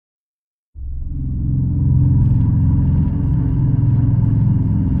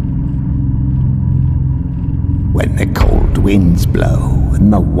winds blow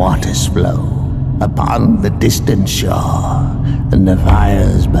and the waters flow upon the distant shore, and the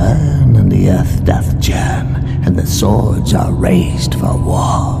fires burn and the earth doth churn, and the swords are raised for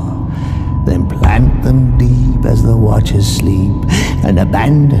war. Then plant them deep as the watchers sleep, and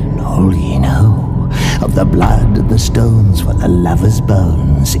abandon all ye know of the blood of the stones for the lovers'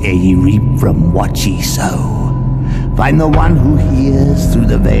 bones, ere ye reap from what ye sow. Find the one who hears through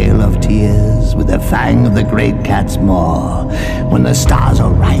the veil of tears with the fang of the great cat's maw. When the stars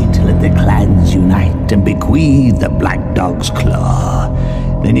are right, let the clans unite and bequeath the black dog's claw.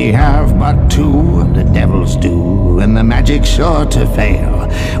 Then ye have but two of the devil's due, and the magic's sure to fail,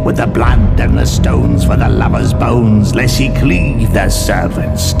 with the blood and the stones for the lover's bones, lest ye cleave the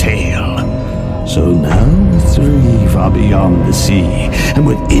serpent's tail. So now three far beyond the sea, and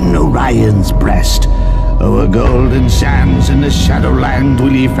within Orion's breast, o'er golden sands in the shadowland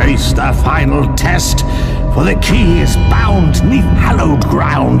will ye face the final test. For the key is bound neath hallowed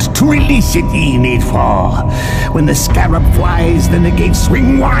ground, to release it ye need for. When the scarab flies, then the gates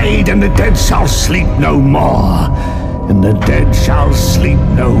swing wide, and the dead shall sleep no more. And the dead shall sleep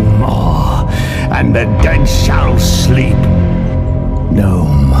no more, and the dead shall sleep